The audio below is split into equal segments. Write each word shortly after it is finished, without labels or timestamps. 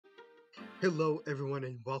Hello everyone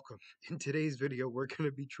and welcome. In today's video we're going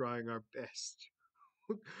to be trying our best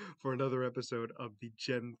for another episode of the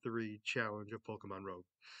Gen 3 challenge of Pokemon Rogue.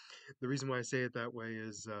 The reason why I say it that way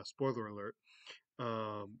is, spoiler alert,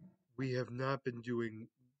 we have not been doing,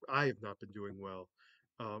 I have not been doing well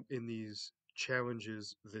in these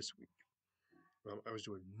challenges this week. I was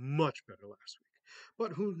doing much better last week.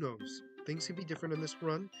 But who knows? Things can be different in this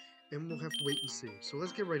run, and we'll have to wait and see. So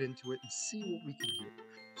let's get right into it and see what we can do.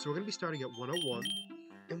 So we're going to be starting at 101,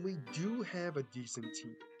 and we do have a decent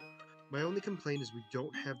team. My only complaint is we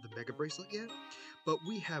don't have the Mega Bracelet yet, but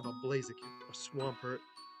we have a Blaziken, a Swampert,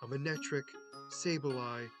 a Manectric,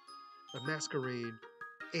 Sableye, a Masquerain,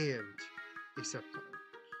 and a Sceptile.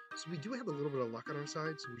 So we do have a little bit of luck on our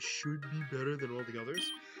side, so we should be better than all the others.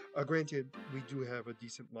 Granted, we do have a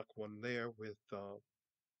decent luck one there with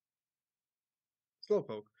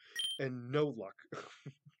Slowpoke, and no luck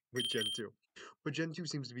with Gen 2. But Gen 2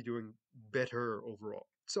 seems to be doing better overall.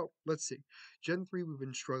 So, let's see. Gen 3 we've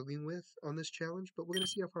been struggling with on this challenge, but we're going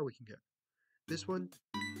to see how far we can get. This one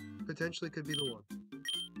potentially could be the one.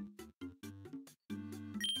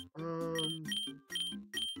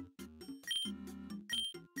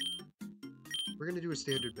 We're going to do a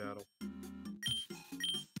standard battle.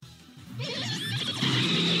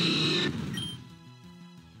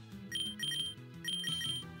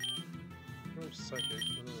 No psychic. I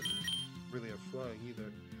don't really have flying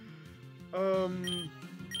either. I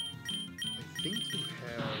think you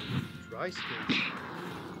have dry skin.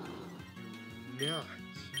 Not.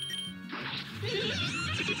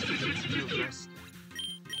 You're resting.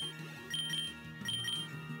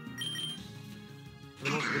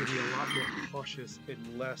 I'm also going to be a lot more cautious and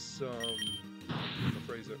less, I'll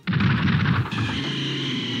phrase it.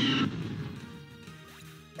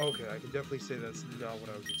 Okay, I can definitely say that's not what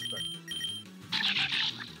I was expecting.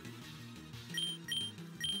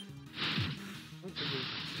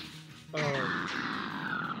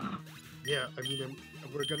 Yeah, I mean,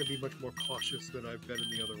 we're going to be much more cautious than I've been in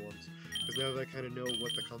the other ones. Because now that I kind of know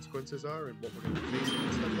what the consequences are and what we're going to be facing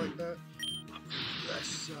and stuff like that,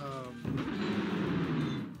 less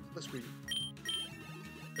greedy.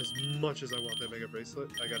 As much as I want that Mega Bracelet,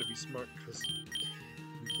 I gotta be smart because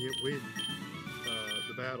you can't win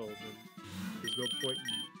the battle. And there's no point in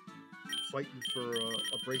fighting for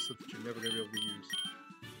a bracelet that you're never gonna be able to use.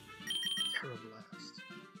 Terra Blast.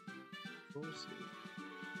 We'll see.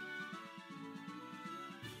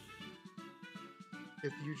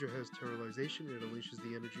 If the user has Terralization, it unleashes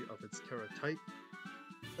the energy of its Terra type.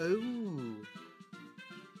 Oh!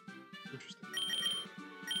 Interesting.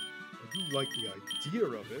 I do like the idea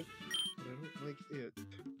of it, but I don't like it.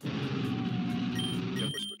 Yeah,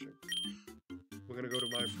 we're switching. We're gonna go to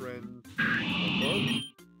my friend PokeRogue,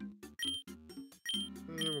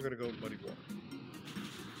 and we're gonna go Muddy Water.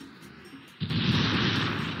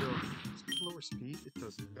 No, does it lower speed? It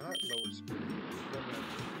does not lower speed.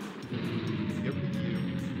 Yep, we do.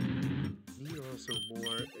 We need also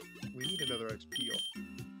more. We need another XP.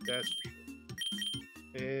 That's for sure.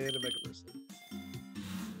 And a Mega Bracelet.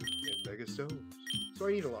 And Mega Stones. So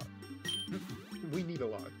I need a lot. We need a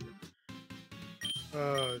lot.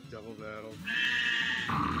 Double battle.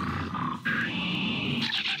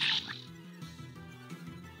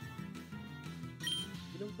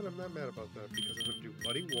 You know what? I'm not mad about that because I'm going to do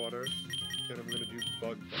Muddy Water and I'm going to do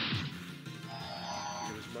Bug Bite.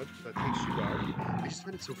 As much that takes you out. I just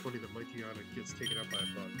find it so funny that Mightyana gets taken out by a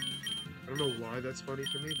bug. I don't know why that's funny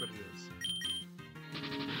to me, but it is.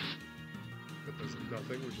 That does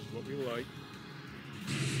nothing, which is what we like.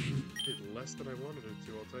 It did less than I wanted it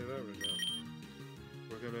to, I'll tell you that right now.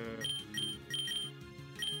 We're gonna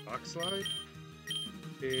Rock Slide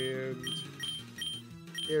and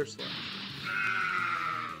Air Slash.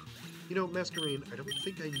 You know, Masquerain, I don't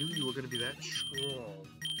think I knew you were gonna be that strong.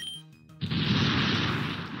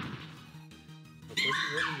 But this is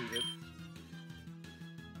what we needed.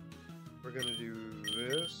 We're gonna do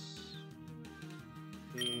this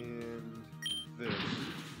and this.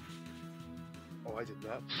 Oh, I did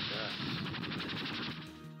not do that.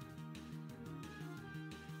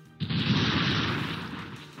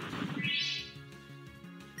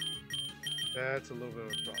 That's a little bit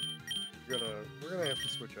of a problem. We're gonna have to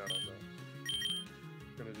switch out on that.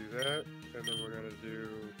 We're gonna do that, and then we're gonna do.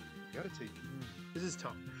 We gotta take. This is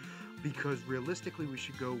tough because realistically, we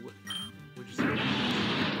should go. Would you say?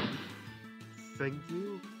 Thank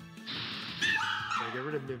you. I get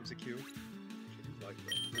rid of Mimsicue. I do like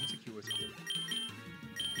that. Mimsicue is cool.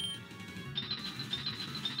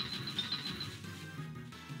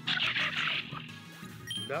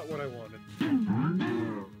 Not what I wanted.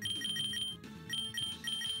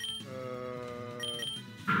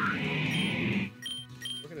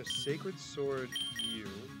 Sacred Sword you,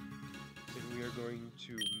 and we are going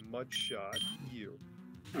to Mud Shot you.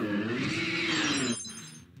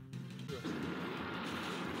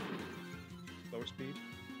 Lower speed.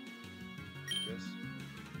 Yes.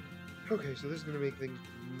 Okay, so this is going to make things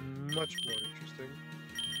much more interesting.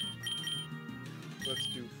 Let's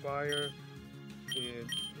do fire, and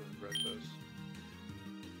you'll regret this.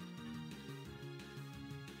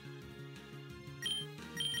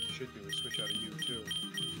 Should do is switch out of you too.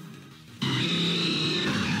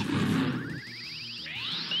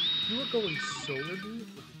 You were going solar beam?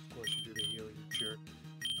 Of course you do the healing, you jerk.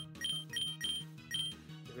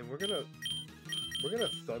 And then we're gonna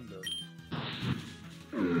thunder.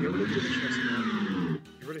 Get rid of the chestnut.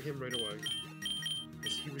 Get rid of him right away.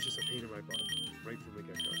 Because he was just a pain in my butt right from the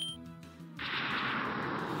get-go.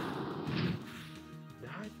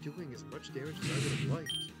 Not doing as much damage as I would have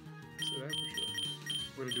liked. So that for sure.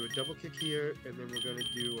 We're gonna do a double kick here, and then we're gonna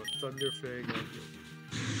do a thunder fang on you.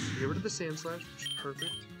 Get rid of the sand slash, which is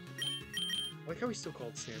perfect. I like how he's still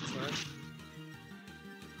called sand slash.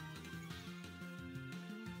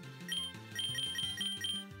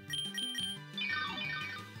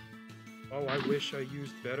 Oh, I wish I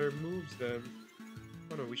used better moves then.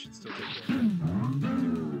 Oh no, we should still take that.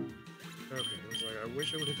 Okay, I was like, I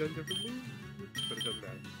wish I would have done different moves, but it doesn't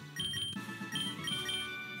matter.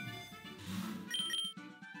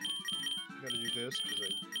 Gotta do this because I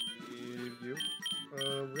need you.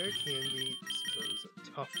 Rare candy. This is always a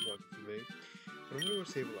tough one for me. But I'm gonna go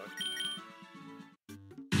save a lot.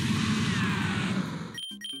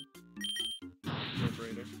 No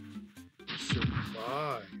brainer.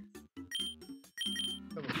 Survive.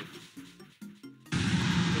 Come on.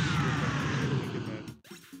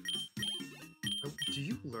 Oh, do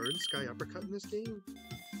you learn Sky Uppercut in this game?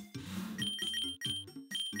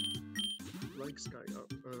 Like Sky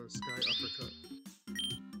Uppercut.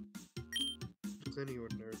 It's any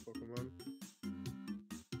ordinary Pokemon.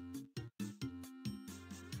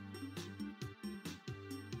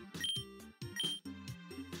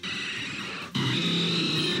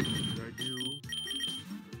 Did I do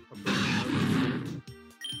Uppercut?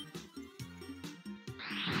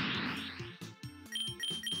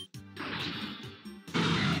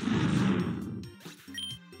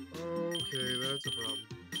 Okay, that's a problem.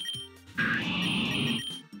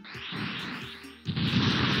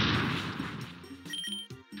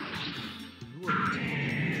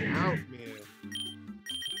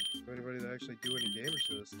 Actually do any damage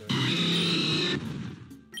to this thing.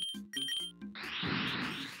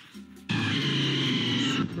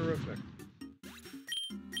 Super effective.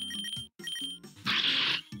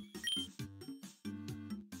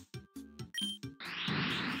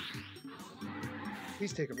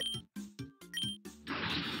 Please take him up.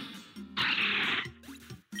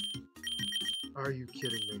 Are you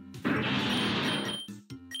kidding me?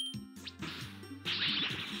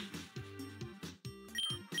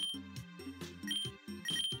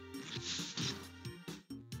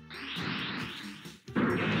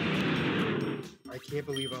 I can't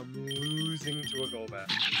believe I'm losing to a Golbat.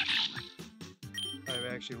 I'm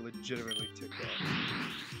actually legitimately ticked off.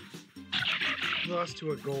 Lost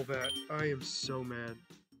to a Golbat. I am so mad.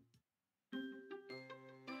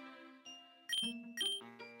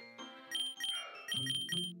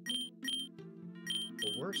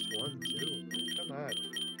 The worst one, too. Come on.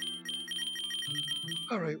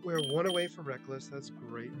 Alright, we're one away from Reckless. That's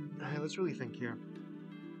great. Let's really think here.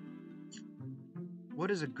 What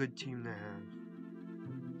is a good team to have?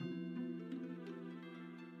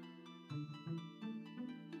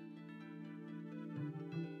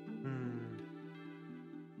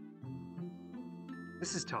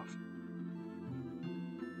 This is tough.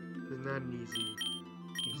 It's not an easy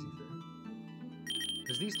thing.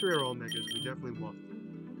 Because these three are all megas, we definitely want them.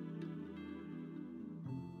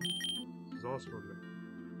 This is also a mega.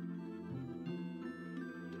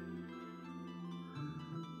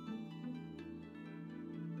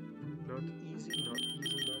 Not easy, not easy,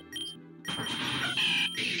 not easy.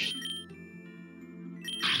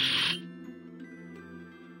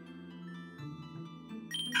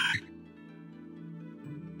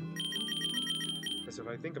 Because if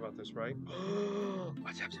I think about this, right?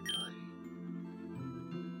 Adaptability.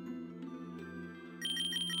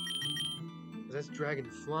 That's Dragon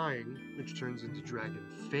Flying, which turns into Dragon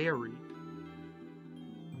Fairy.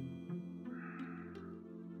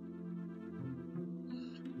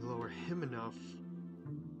 We lower him enough.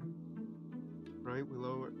 Right? We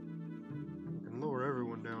can lower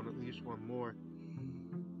everyone down at least one more.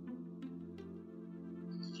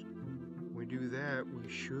 We do that, we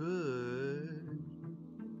should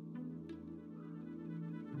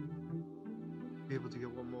be able to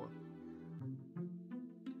get one more.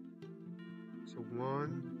 So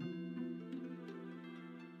 1,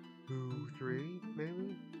 2, 3,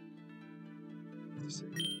 maybe? Let's see.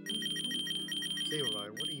 Sableye,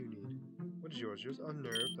 what do you need? What is yours? Yours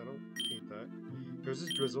Unnerved, I don't hate that. Yours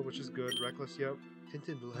is Drizzle, which is good. Reckless, yep.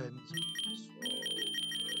 Tinted Lens, so good.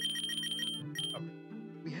 Okay.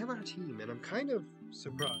 We have our team, and I'm kind of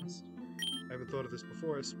surprised. I haven't thought of this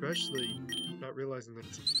before, especially not realizing that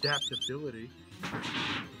it's adaptability. But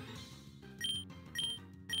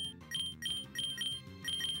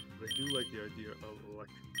I do like the idea of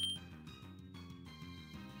electric.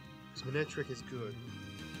 Because Manectric is good.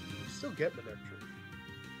 You still get Manectric.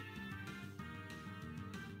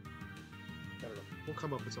 I don't know. We'll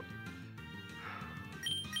come up with something.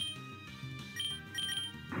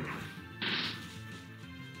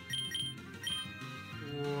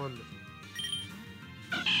 Wonderful.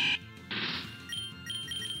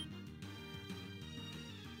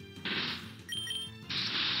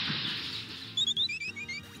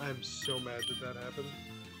 I'm so mad that that happened.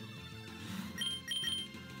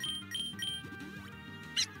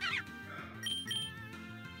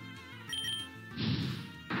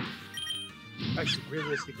 Actually,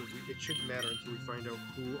 realistically, it shouldn't matter until we find out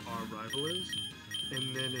who our rival is,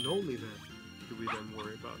 and then and only then do we then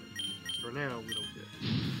worry about it. For now, we don't care.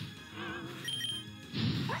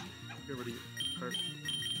 Get rid of you. Perfect.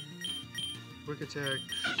 Quick attack.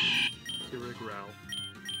 Get rid of Growl.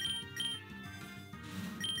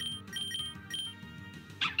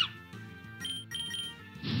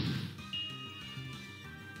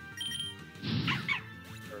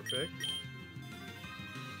 Perfect.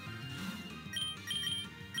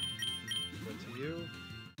 Go to you.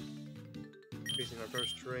 Facing our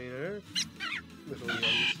first trainer. Little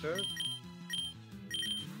youngster.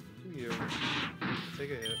 To you.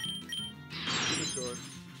 Take a hit. Good sword.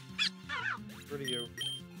 Rid of you.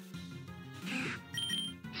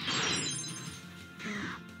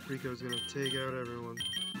 Rico's gonna take out everyone.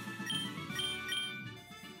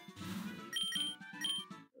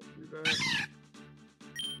 Do that.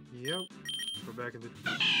 Yep. Go back into...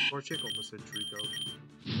 Or Chick almost said Trico.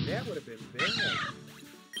 That would have been bad.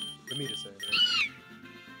 For me to say,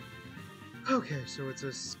 right? Okay, so it's a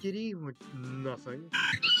Skitty with nothing.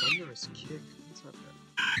 Thunderous Kick. What's not bad.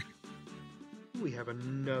 We have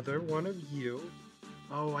another one of you.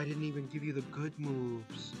 Oh, I didn't even give you the good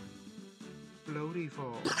moves. Floaty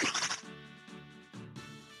Fall.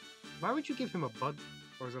 Why would you give him a Bud?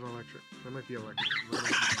 Or is it electric? That might be electric.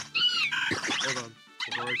 Hold on.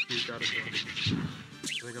 Before I speak out of turn. I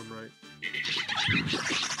think I'm right.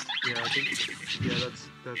 Yeah, I think... Yeah,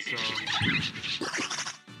 that's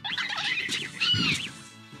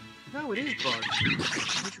No, it is Bud.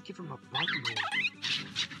 Why would you give him a Bud move?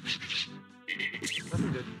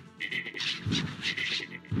 Nothing good.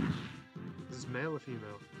 Is this male or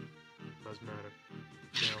female? Doesn't matter.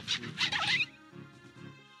 Male.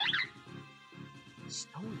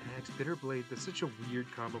 Stone Axe, Bitter Blade, that's such a weird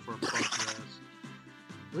combo for a Bug Grass.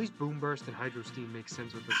 At least Boom Burst and Hydro Steam makes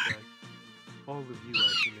sense with this guy. All of you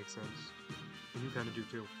actually make sense. And you kind of do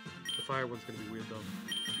too. The fire one's gonna be weird though.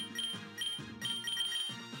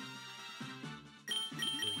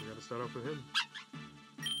 We gotta start off with him.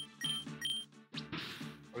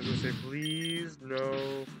 I was gonna say, please,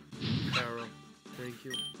 no, Arrow. Thank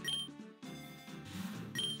you.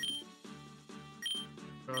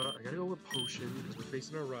 I gotta go with Potion because we're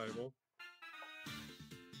facing our rival.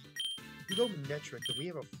 We go Manectric, and we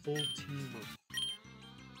have a full team of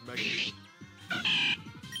Mega.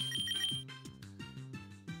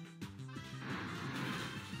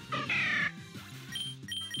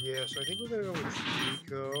 Yeah, so I think we're gonna go with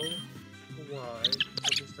Trico. Why?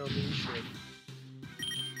 Something's telling me we should.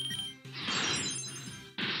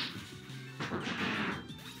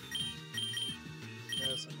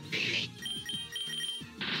 Yes,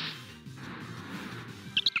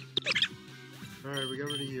 alright, we got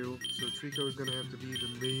rid of you, so Trico is gonna have to be the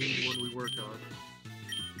main one we work on.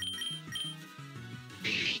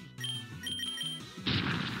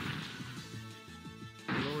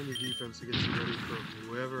 Lowering your defense to get you ready for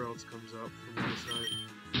whoever else comes up from my side.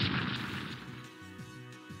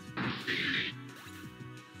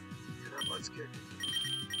 Get that Bud's kick.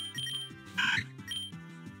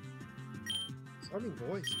 Sounding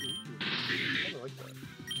voice, dude. I kinda like that.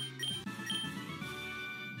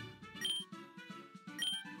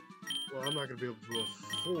 Well, I'm not going to be able to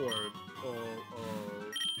afford all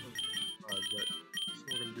but so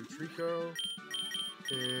we're going to do Trico,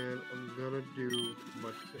 and I'm going to do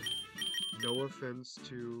Mudkip. No offense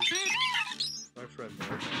to my friend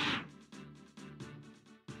there.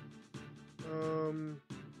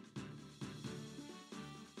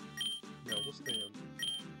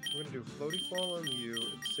 do Floaty Fall on you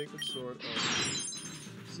and Sacred Sword on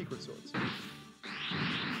Secret Swords.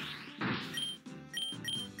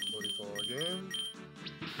 Floaty Fall again.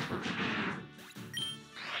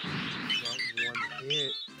 Got one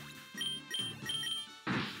hit.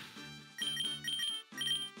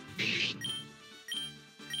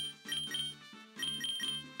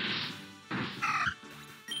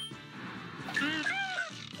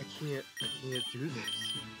 I can't do this.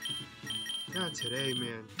 Not today,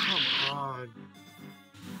 man. Come on.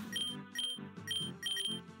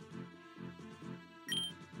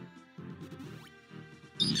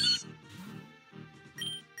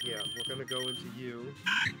 Yeah, we're gonna go into you.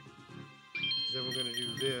 Then we're gonna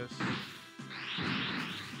do this.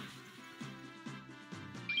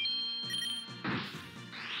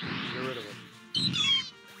 Get rid of him.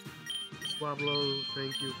 Squablo,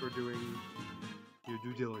 thank you for doing your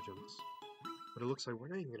due diligence. But it looks like we're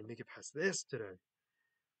not even gonna make it past this today.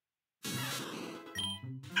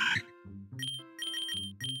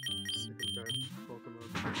 Second type Pokemon.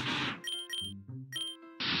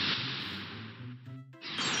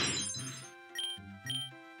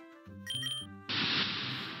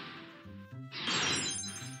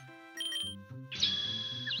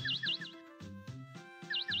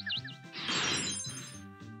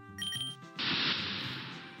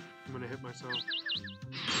 I'm gonna hit myself.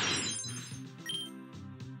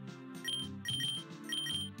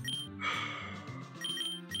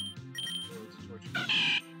 Oh, it's torture.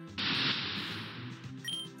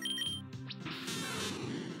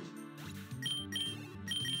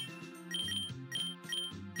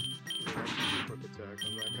 Quick attack.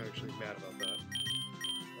 I'm not actually mad about that.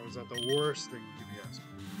 That was not the worst thing you could be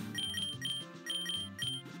asking.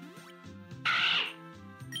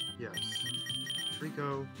 Yes.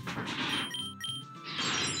 Trico.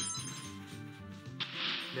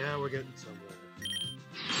 Now we're getting somewhere.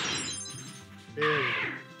 There we go.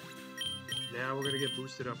 Now we're gonna get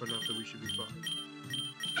boosted up enough that we should be fine.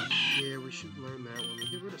 Yeah, we should learn that one. We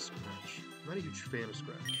get rid of Scratch. I'm not a huge fan of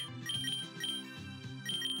Scratch.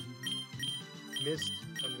 Mist,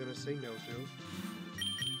 I'm gonna say no to.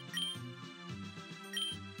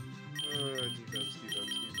 Defense.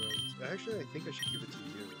 Actually, I think I should give it to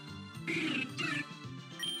you.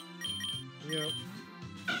 Yep.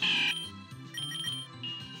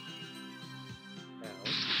 Ow.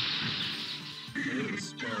 There's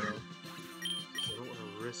Sparrow. I don't want to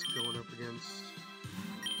risk going up against.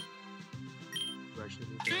 Actually,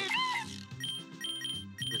 I'm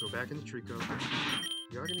gonna go back in the Trico.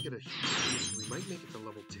 We are gonna get a. We might make it to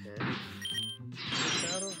level 10.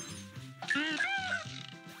 This battle.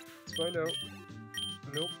 Let's find out.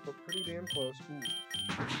 Nope, but pretty damn close. Ooh.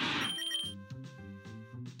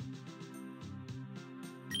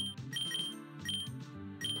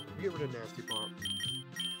 Get rid of Nasty Pop.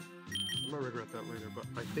 I'm gonna regret that later, but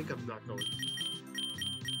I think I'm not going to.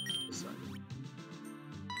 Decided.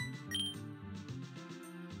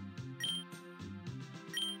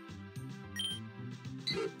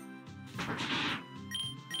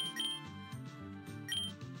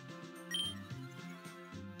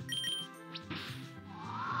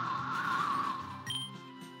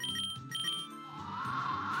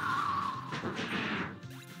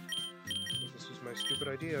 This was my stupid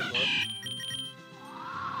idea, but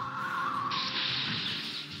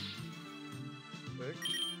quick.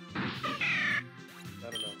 I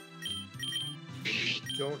don't know.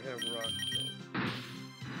 Don't have rock.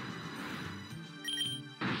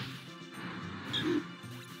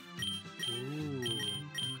 Ooh,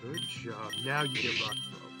 good job. Now you get rock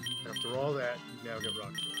throw. After all that, you now get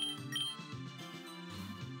rock throw.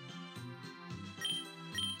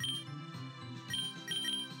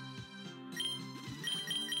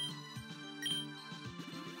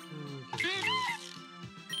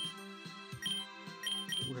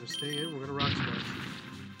 We're gonna stay in, we're gonna rock smash.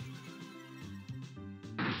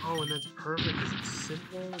 Oh, and that's perfect because it's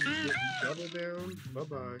simple. You get double down.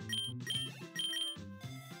 Bye-bye.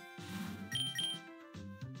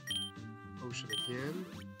 Ocean again.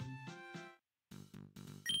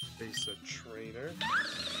 Face a trainer.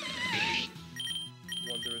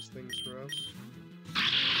 Wondrous things for us.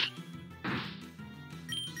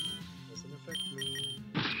 Doesn't affect me.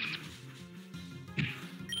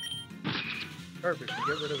 Perfect. You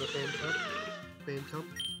get rid of the Phantom.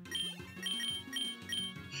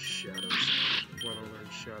 Shadows. Want to learn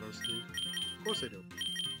Shadow Steam? Of course I do.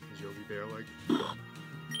 Is Yogi Bear like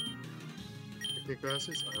picnic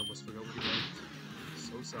baskets? I almost forgot what he liked.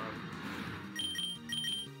 So sorry.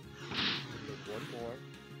 One more.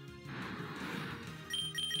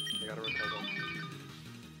 I gotta recover.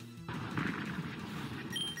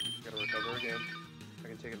 Gotta recover again. I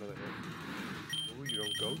can take another hit. Ooh, you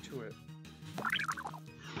don't go to it.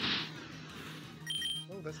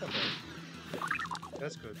 Oh, that's not bad.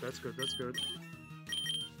 That's good, that's good, that's good.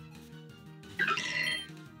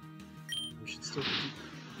 We should still keep...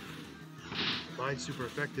 Mine's super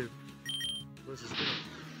effective. What's this doing?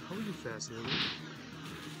 How are you fascinating?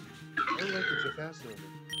 I don't like that you're fascinating.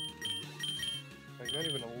 Like, not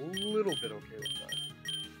even a little bit okay with that.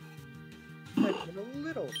 Not even a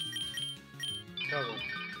little. Cover.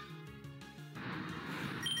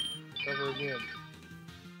 Cover again.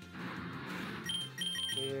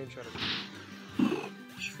 And try to...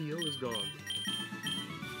 Feel is gone.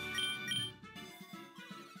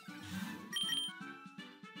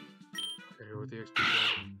 Okay, with the XP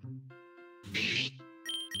card.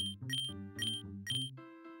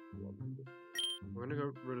 We're gonna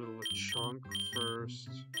get rid of the chunk first.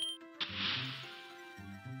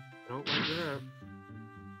 Don't like that.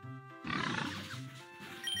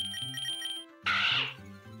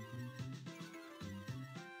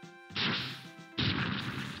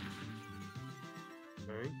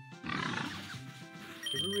 Okay.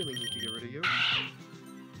 Okay, we really need to get rid of you.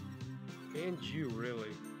 And you,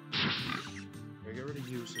 really. Okay, get rid of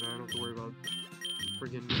you so now I don't have to worry about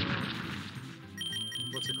friggin'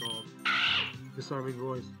 what's it called? Disarming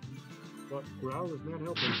voice. But growl is not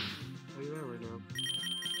helping. I'll tell you that right now.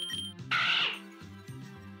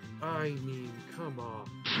 I mean, come on.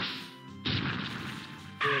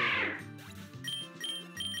 There we go.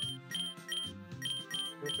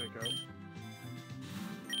 We'll take out.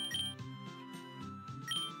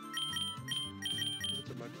 It's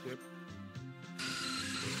a mud tip.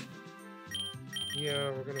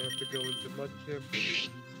 Yeah, we're gonna have to go into mud tip.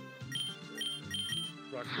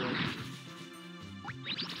 Rock roll.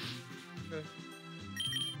 Okay.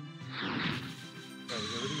 Alright,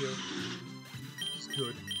 get rid of you. It's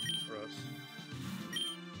good for us.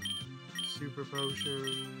 Super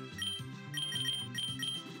potion.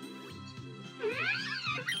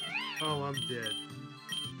 Oh, I'm dead.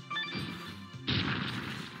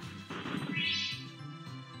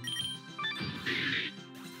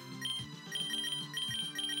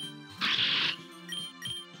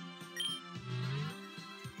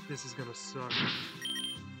 This is gonna suck.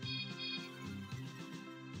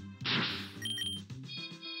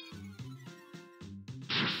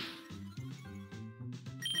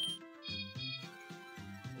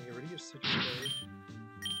 Get rid of your citrus berry.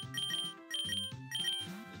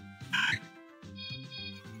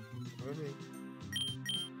 What do I mean?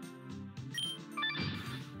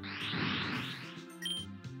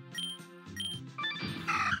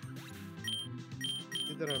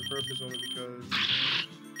 Did that on purpose only because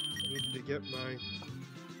I needed to get my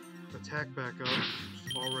attack back up,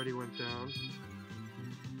 which already went down.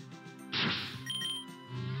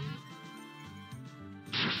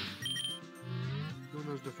 Doing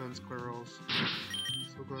those defense clearals.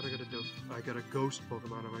 So glad I got a ghost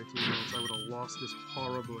Pokemon on my team, else I would have lost this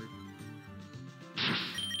horribly.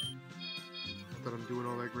 Not that I'm doing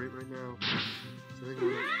all that great right now. So I think I'm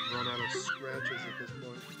gonna run out of scratches at this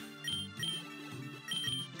point.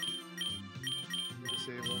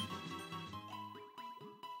 Disable.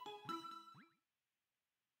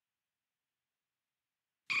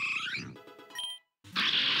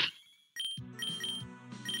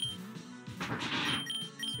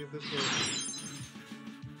 See if this works.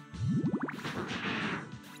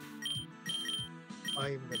 I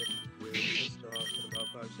am gonna be really pissed off in about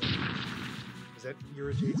 5 seconds. Because that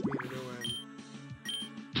irritates me to no end.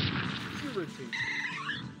 Irritates me.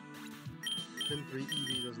 Gen 3 EV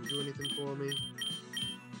doesn't do anything for me.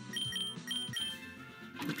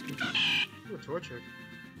 Ooh, a Torchic.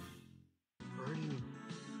 Burning.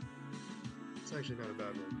 It's actually not a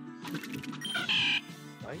bad one.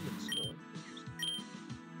 Diamond Skull.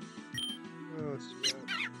 Oh, it's too bad.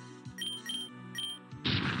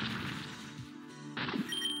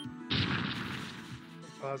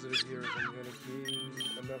 Positive here is I'm going to gain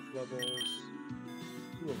enough levels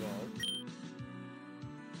to evolve.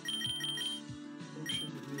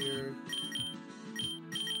 Potion here.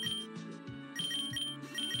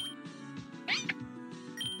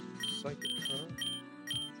 Psychic, huh?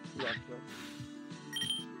 Rock though.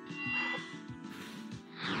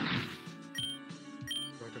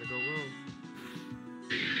 It's not going to go well.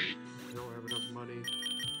 I don't have enough money.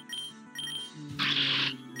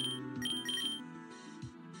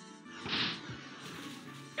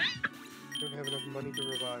 Don't have enough money to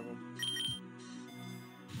revive him.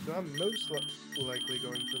 So I'm most likely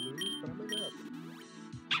going to lose, but I might not.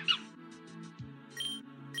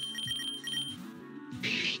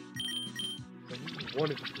 I need one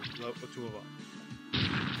of you to evolve.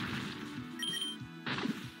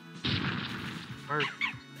 Perfect.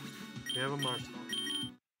 We have a Marshall.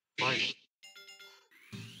 Finally.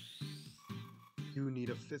 Do need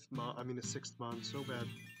a sixth mon so bad.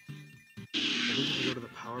 I think if we go to the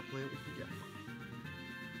power plant, we can get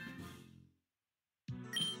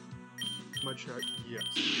one. Mudshot, yes.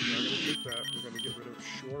 We're not gonna take that. We're gonna get rid of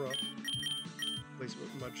Shore Up. Place it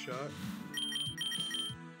with Mudshot.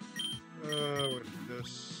 With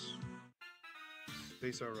this.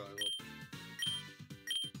 Face our rival.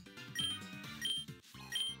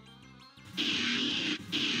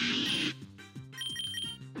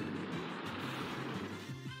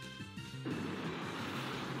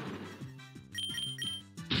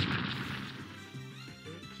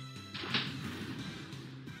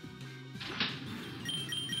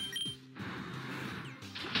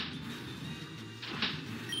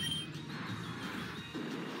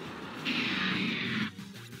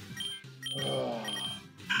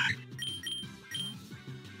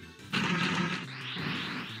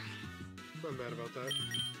 I'm mad about that.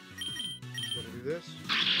 Gonna do this.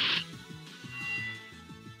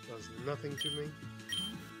 Does nothing to me.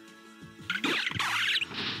 I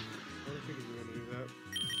figured you were gonna do that.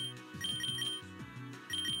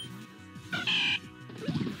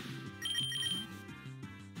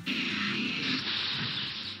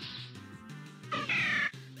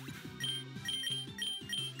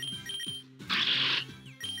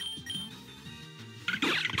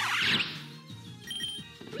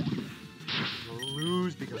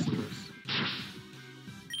 Because of this.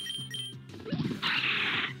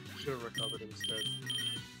 Should have recovered instead.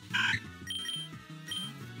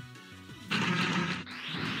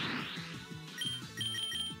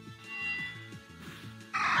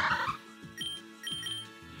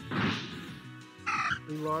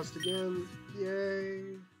 We lost again.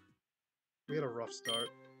 Yay! We had a rough start.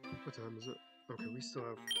 What time is it? Okay, we still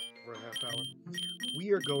have over a half hour.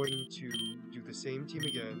 We are going to do the same team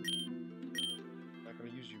again. Not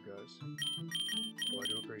gonna use you guys. Oh, I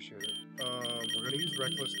do appreciate it. We're gonna use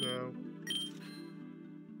Reckless now.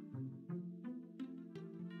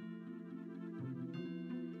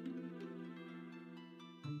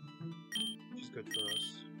 Which is good for us.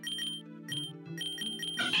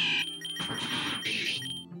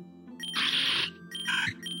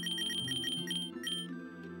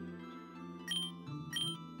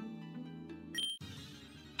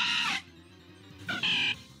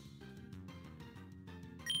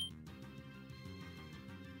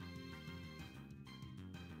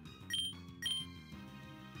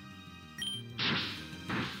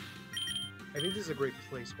 I think this is a great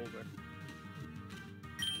placeholder.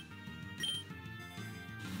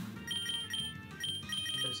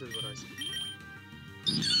 This is what I see.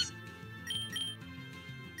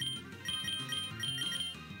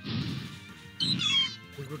 I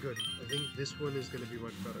think we're good. I think this one is going to be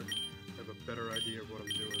much better. I have a better idea of what I'm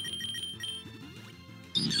doing.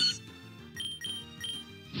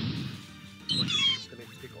 I'm just going to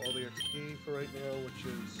take all the XP for right now, which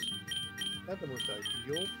is not the most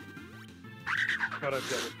ideal. But I've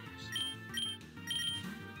done it.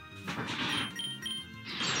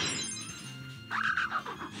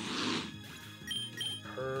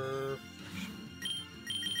 Perfection.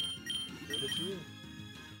 Give it to you.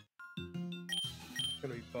 It's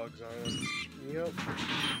gonna be bugs on it. Yep.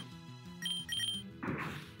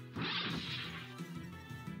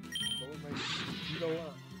 Lower my speed a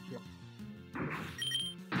lot. Yep.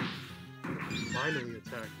 Finally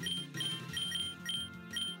attacked me.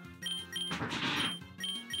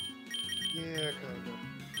 Yeah, kind of.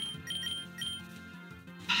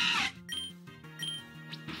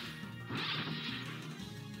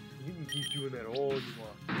 You can keep doing that all you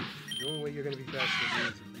want. The only way you're going to be faster than me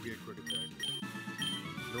is if you get quick attack.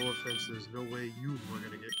 No offenses, no way you are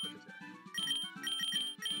going to get quick attack.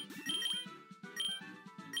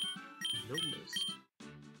 No missed.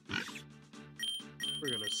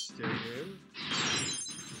 We're going to stay in.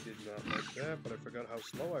 Did not like that, but I forgot how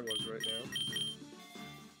slow I was right now.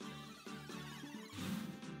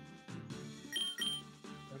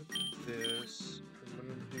 This. I'm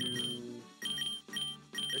gonna do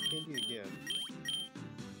red candy again.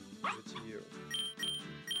 Give it to you.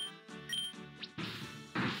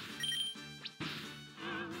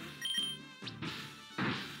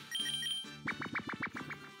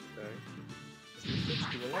 Okay. This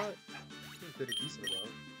do a lot. It did a decent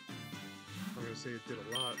amount. I'm gonna say it did a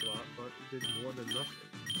lot, but it did more than nothing.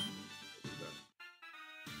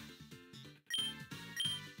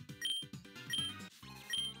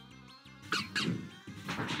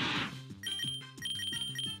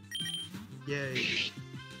 Yay.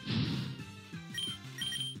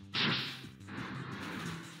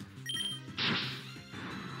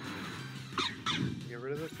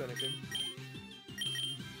 Fennekin.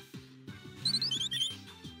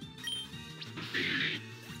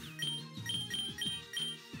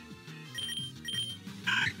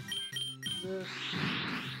 This.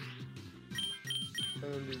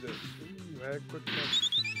 And do this. Ooh, had quick touch.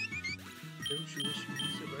 Don't you wish you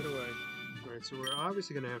used it right away? Alright, so we're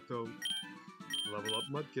obviously gonna have to level up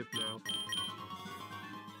Mudkip now.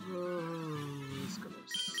 Oh, it's gonna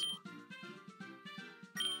suck.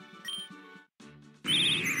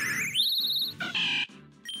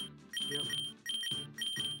 Yep.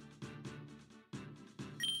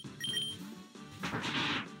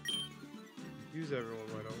 Use everyone,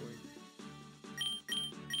 why don't we?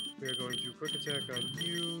 We are going to Quick Attack on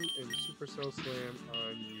you and Supercell Slam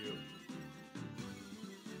on you.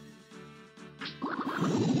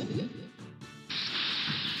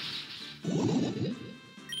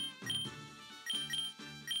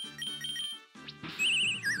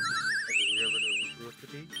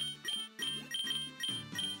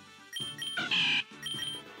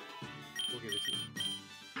 We'll give it to you.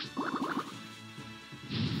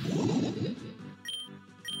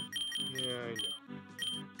 Yeah, I know.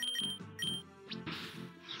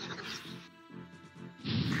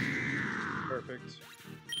 Perfect.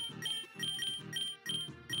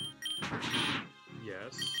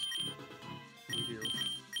 Yes. We do.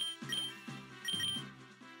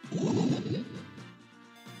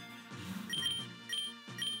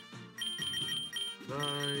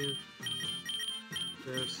 Live.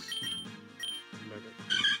 This. Mega.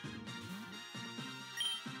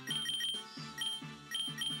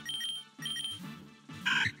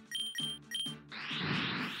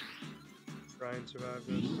 Try and survive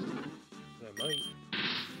this. I might.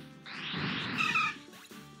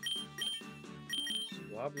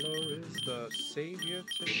 Swablu is the savior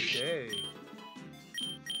today.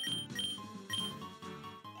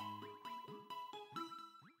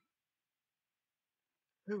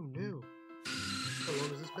 Oh no. How long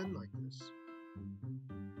has this been like this?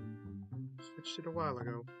 Switched it a while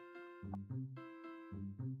ago.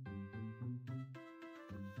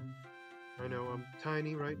 I know I'm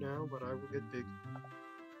tiny right now, but I will get big.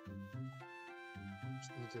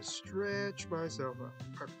 Just need to stretch myself out.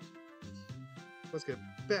 Perfect. Let's get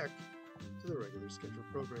back to the regular scheduled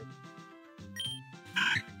program.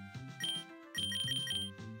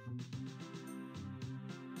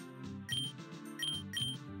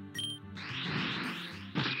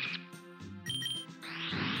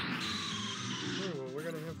 Oh, well, we're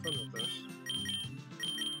gonna have fun with this.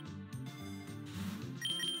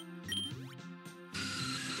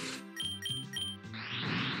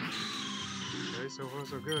 Okay, so far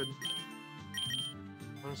so good.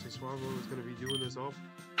 Honestly, Swablu is going to be doing this all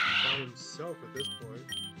by himself at this point.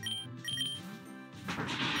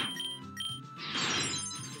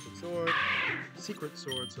 Secret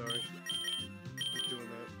sword, sorry. Keep doing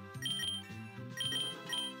that.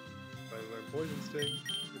 Finally learned Poison Sting.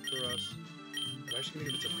 Good for us. I'm actually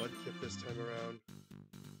going to give it to Mudkip this time around.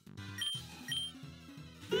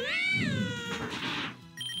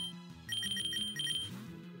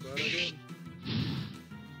 Glad I did.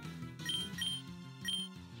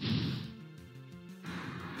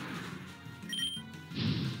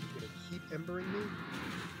 Embering me?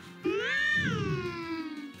 I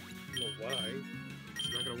don't know why. It's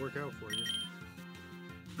not gonna work out for you.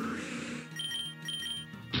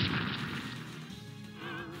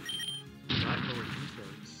 Not lower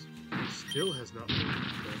defense. Still has not lower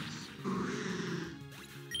defense.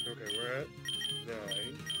 Okay, we're at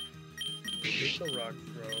 9. Take the rock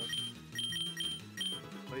throw.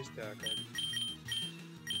 Place tackle.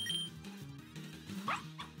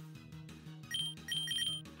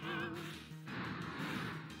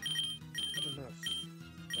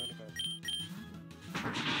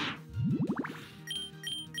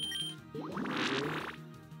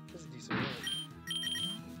 That's a decent roll.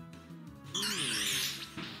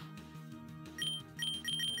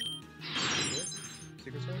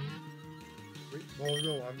 Secret sword? Wait, oh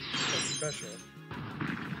no, that's special.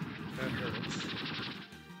 That hurts.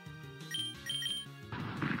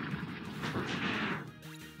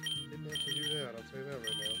 Didn't have to do that, I'll tell you that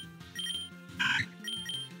right now.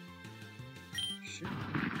 Shoot.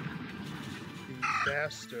 You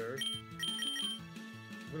bastard.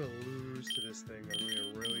 I'm gonna lose to this thing. I'm gonna get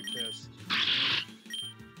really pissed.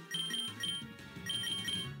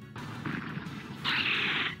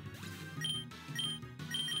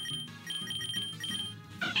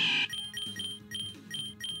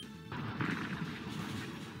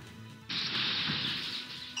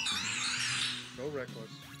 Go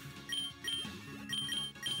reckless.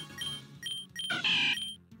 I'm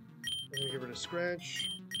gonna give it a scratch.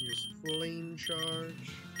 Use flame charge.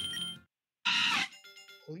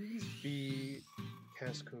 be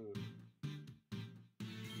Cascoon.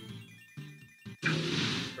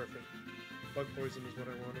 Perfect. Bug poison is what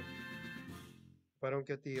I wanted. If I don't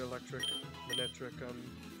get the electric, Manectric, I'm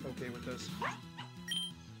okay with this.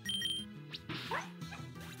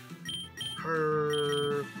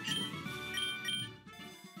 Perfect.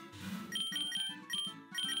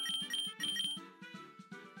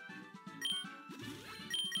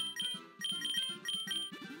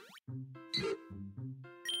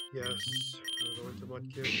 Yes, we're going to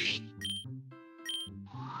Mudkip.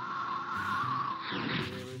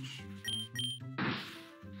 Damage.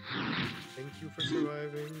 Thank you for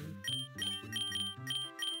surviving.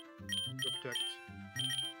 Go protect.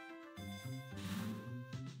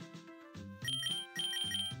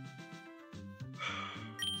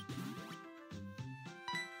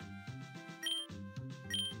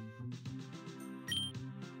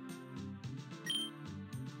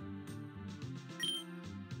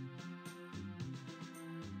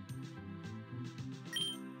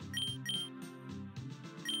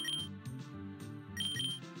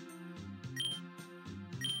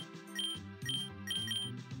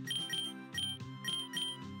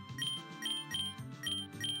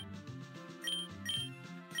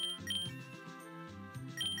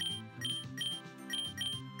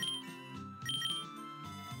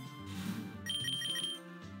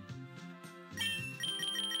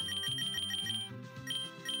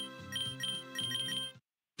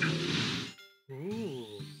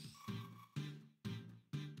 Ooh.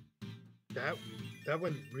 That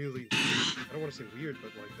went really, I don't want to say weird,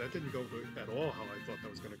 but like that didn't go good at all how I thought that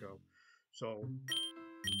was gonna go. So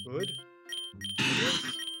good. I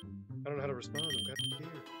guess. I don't know how to respond. I'm kind of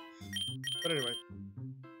here. But anyway.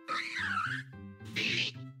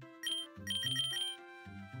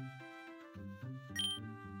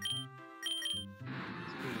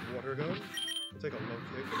 Water gun. I'll take a low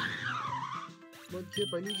kick.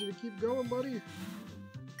 Mudkip, I need you to keep going, buddy.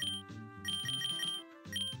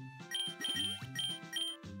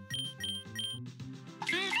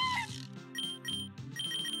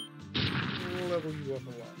 We'll level you up a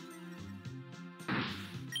lot.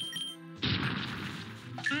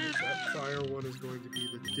 That fire one is going to be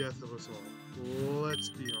the death of us all. Let's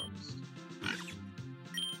be honest.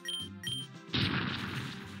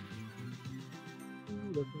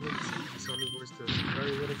 Let's see. Sonic voice does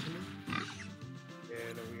very little to me.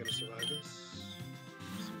 And are we going to survive this?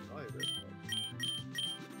 Survive it, but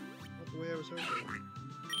not the way I was hoping.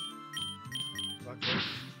 Rock it.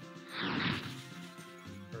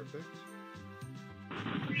 Perfect.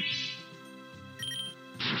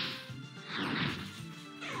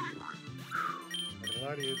 Not gonna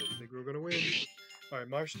lie to you, didn't think we were gonna win. Alright,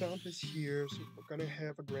 Marshtomp is here, so we're gonna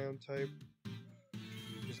have a ground type.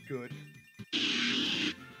 Which is good.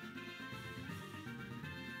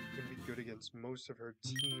 Gonna be good against most of her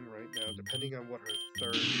team right now, depending on what her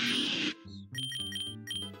third is.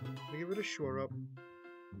 Gonna give it a shore up.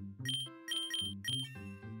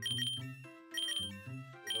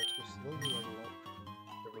 Let's go slowly level up.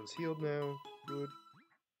 Everyone's healed now. Good.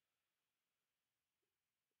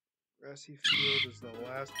 Grassy Field is the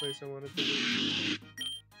last place I wanted to be.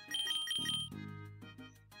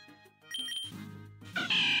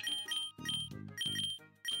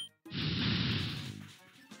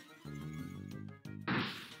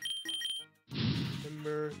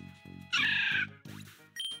 Timber.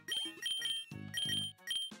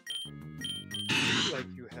 I like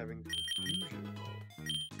you having confusion though.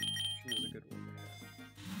 Confusion is a good one to have.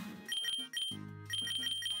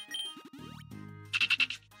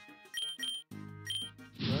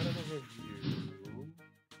 Not enough of you.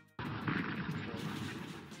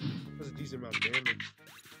 That's a decent amount of damage.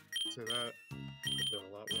 So that could have done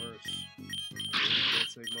a lot worse. I can't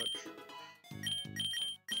say much.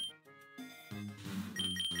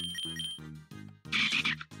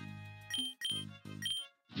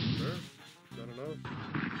 Sure, not enough.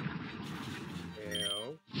 Now,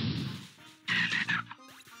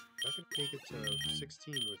 I'm not gonna take it to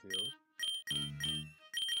 16 with you.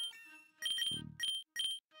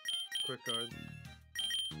 Quick guard.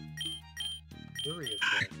 Fury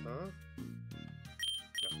attack, huh?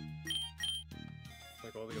 No.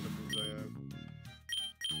 Like all the other moves I have.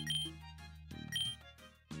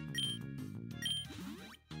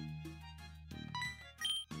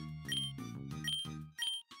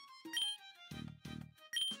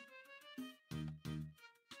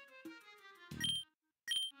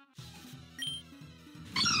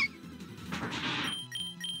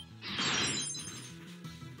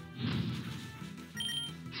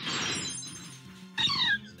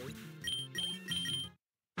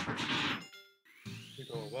 You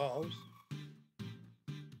go evolves.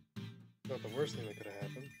 not the worst thing that could have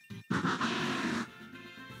happened.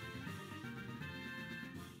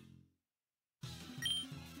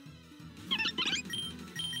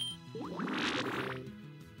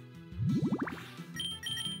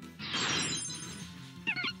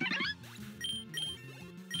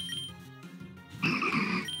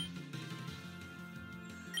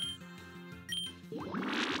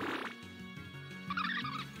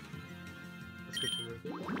 That's good for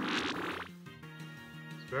me.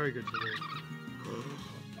 It's very good for me.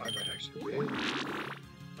 I might actually win.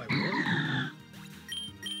 I won.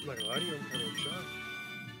 I'm not gonna lie to you, I'm kind of shocked.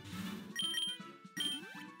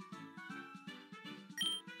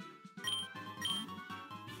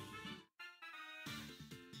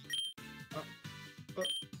 I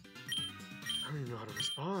don't even know how to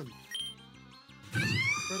respond. That's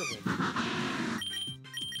incredible.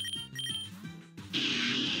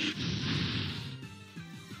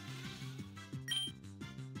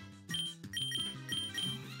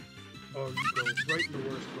 Oh, you go right in the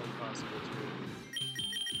worst one possible to me.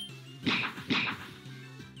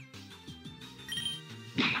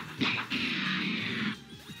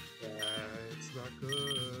 That's not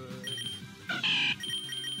good.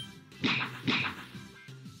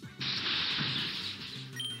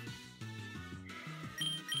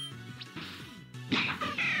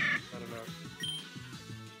 Not enough.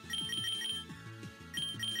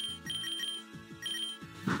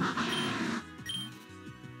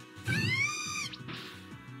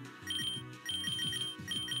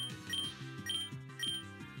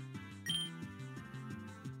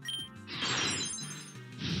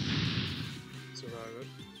 Survive it.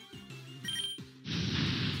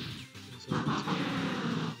 So let's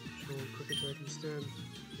show quick attack instead,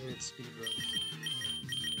 and it's speed runs.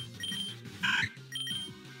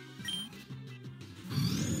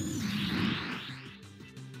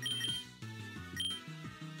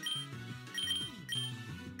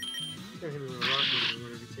 Gonna hit me with a rocket and we're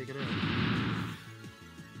gonna be taken out.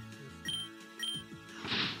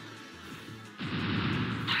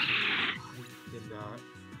 I did not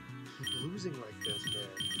keep losing like this,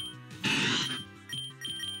 man.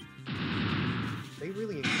 They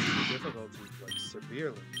really increased the difficulty, like,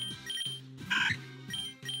 severely.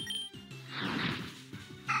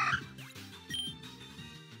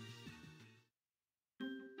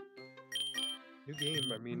 New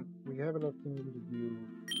game, I mean, we have enough time to do...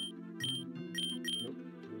 Nope,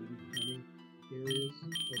 maybe 20 areas,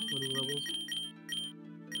 like 20 levels.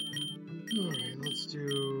 Alright, let's do...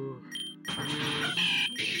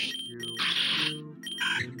 you,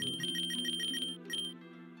 and you.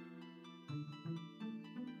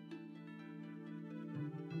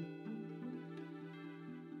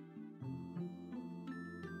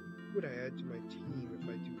 Who would I add to my team if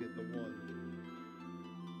I do get the one?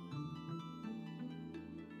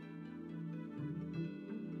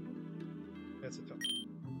 That's a tough one.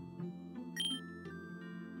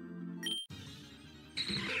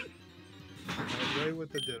 Right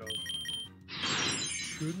with the ditto.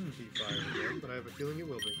 Shouldn't be fired again, but I have a feeling it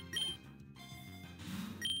will be.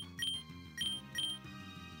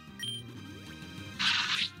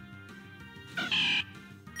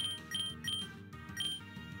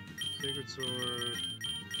 Sacred Sword,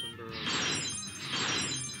 Thunder.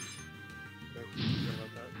 Okay, forgot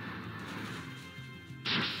about that.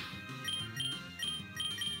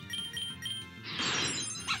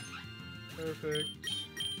 Perfect.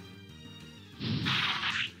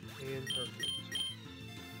 And perfect.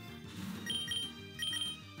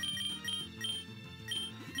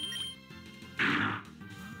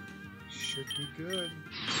 Should be good.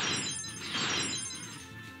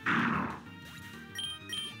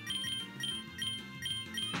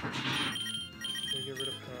 Gonna get rid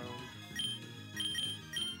of Pound.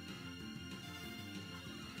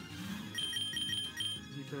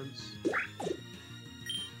 Defense.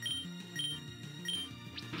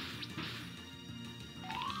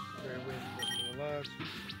 Very win, doesn't do a lot.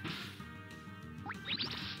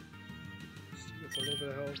 It's a little bit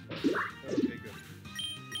of health, but okay, good.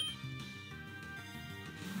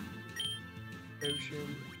 Potion.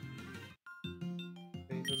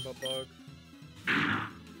 Anything but bug.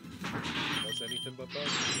 Was anything but bug.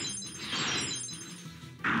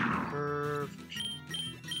 Perfection.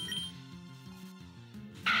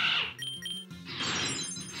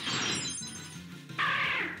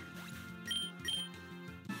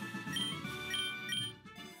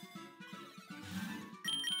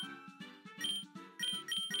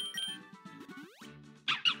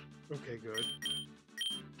 Okay, good.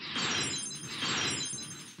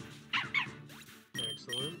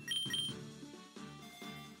 Excellent.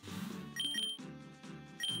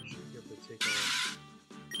 Should be able to take off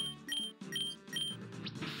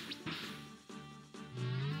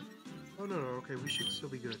Okay, we should still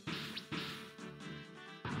be good.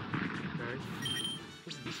 Okay.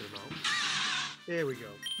 There's a decent amount. There we go.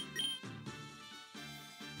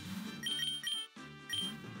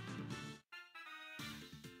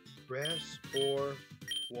 Grass or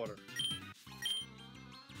water?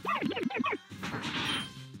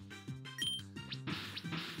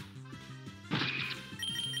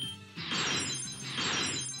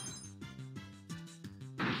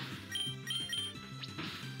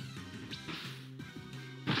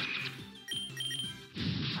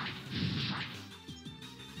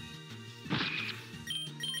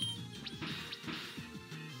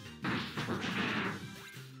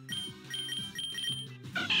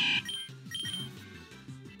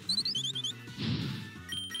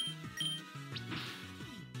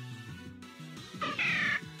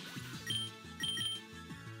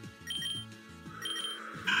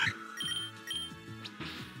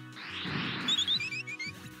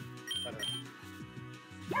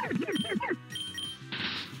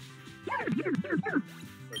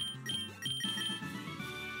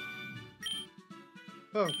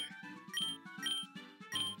 Okay.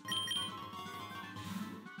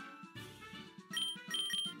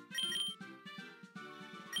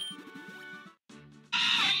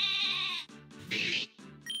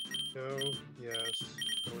 No, yes,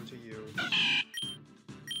 going to you.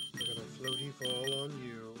 We're gonna floaty fall on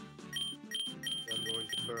you. I'm going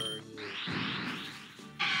to burn you.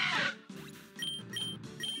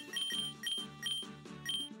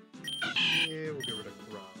 Yeah, we'll get rid of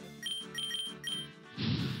Growl.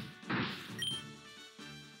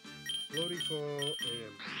 Floaty fall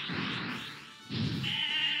and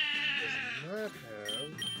does not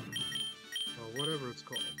have whatever it's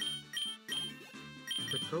called.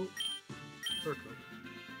 The coat? Fur coat.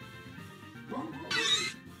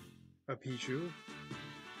 A Pichu.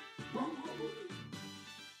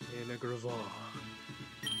 And a Gravar.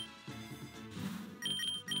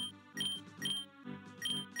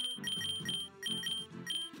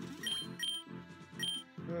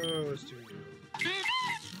 Oh, let's do you.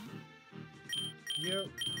 Yep.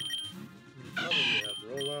 We probably have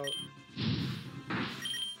rollout.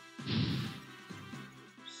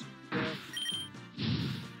 Step.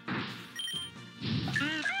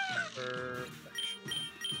 Perfection.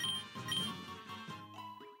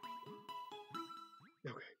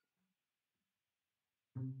 Okay.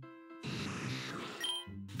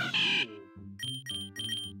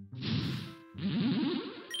 Ooh.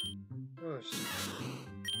 Oh, shit.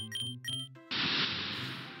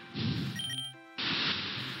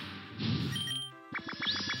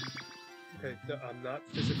 Okay, I'm not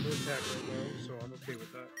physical attack right now, so I'm okay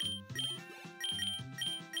with that.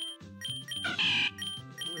 I'm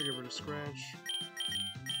gonna get rid of Scratch.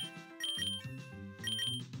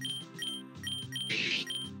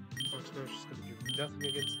 Fox Ghost is gonna do nothing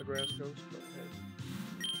against the Grass Ghost, but hey,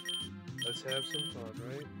 let's have some fun,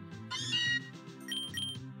 right?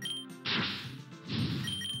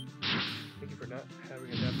 Thank you for not having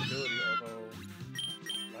adaptability, although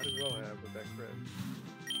might as well have with that crit.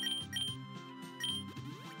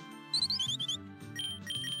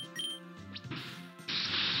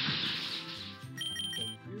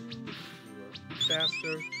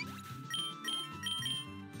 Faster.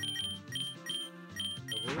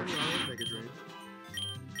 I will allow Mega Drain.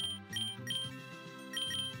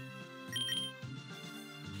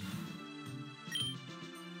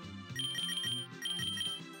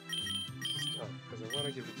 This is tough because I want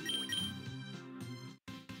to give it to you.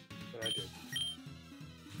 But I did.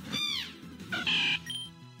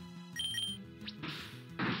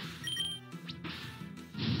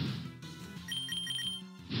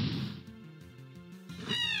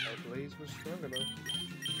 Blaze was strong enough.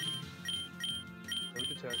 No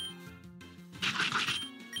detect.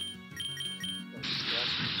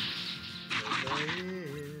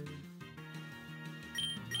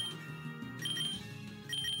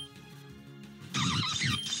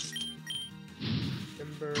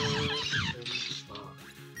 Timber and Fog.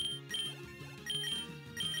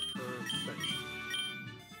 Perfection.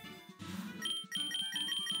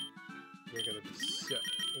 We're gonna be set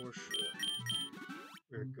for sure.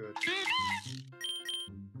 We're good.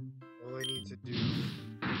 All I need to do is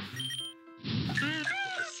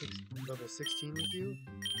level 16 with you,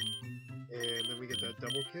 and then we get that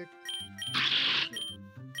double kick.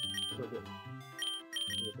 We're good.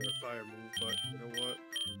 We're better fire move, but you know what?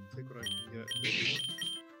 Take what I can get.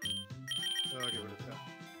 I'll get rid of that.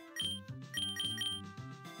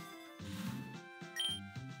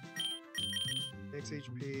 Max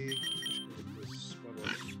HP. Just go with this bubble.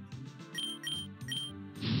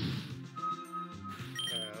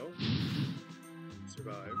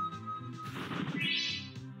 Survive.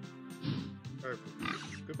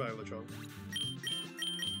 Perfect. Goodbye, Lechonk.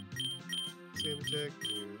 Sand attack,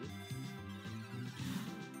 no.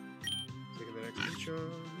 Taking the next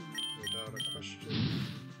Lechonk without a question.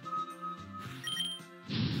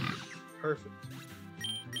 Perfect.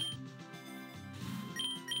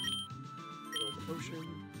 Roll the potion.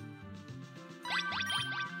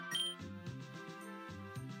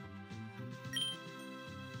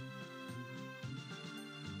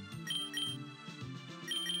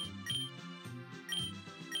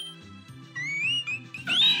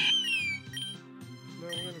 No,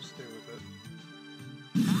 we're gonna stay with it.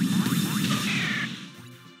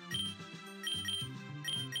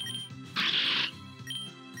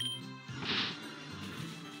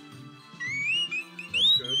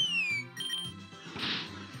 That's good.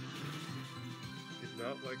 Did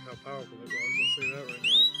not like how powerful it was, I'll say that right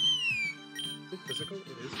now. Is it physical?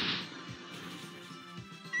 It is.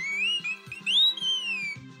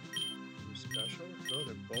 You're special? No,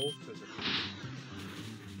 they're both physical.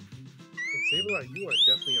 And Sableye, you are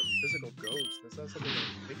definitely a physical ghost. That's not something I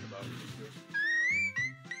think about.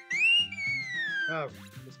 Ah,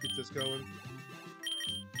 let's keep this going.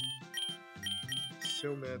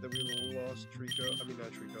 So mad that we lost Trico. I mean,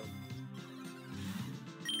 not Trico.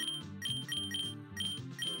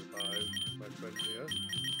 Revive my friend here.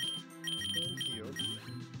 And heal.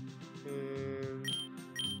 And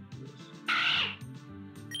this.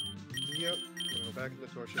 Yep. I'm gonna go back in the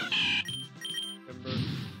torture. Remember.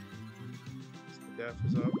 The death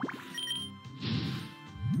is up.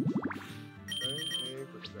 Okay, and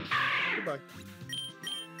quick step. Goodbye.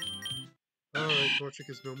 Alright, Torchic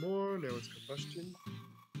is no more. Now it's combustion.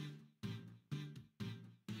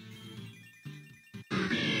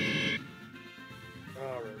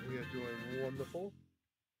 Alright, we are doing wonderful.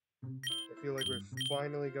 I feel like we've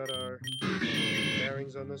finally got our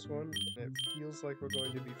bearings on this one, and it feels like we're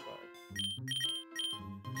going to be fine.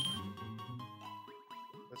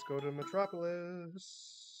 Let's go to Metropolis.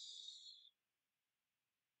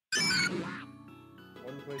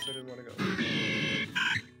 One place I didn't want to go.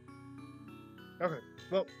 Okay,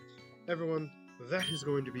 well, everyone, that is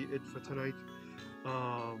going to be it for tonight.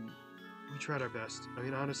 We tried our best. I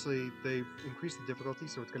mean, honestly, they've increased the difficulty,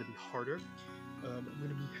 so it's going to be harder. I'm going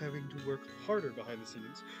to be having to work harder behind the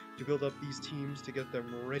scenes to build up these teams to get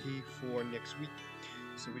them ready for next week.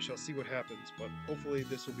 So we shall see what happens, but hopefully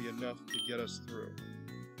this will be enough to get us through.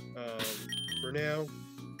 For now,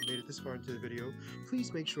 if you made it this far into the video,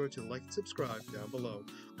 please make sure to like and subscribe down below.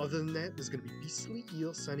 Other than that, this is going to be Beastly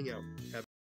Eel signing out. Have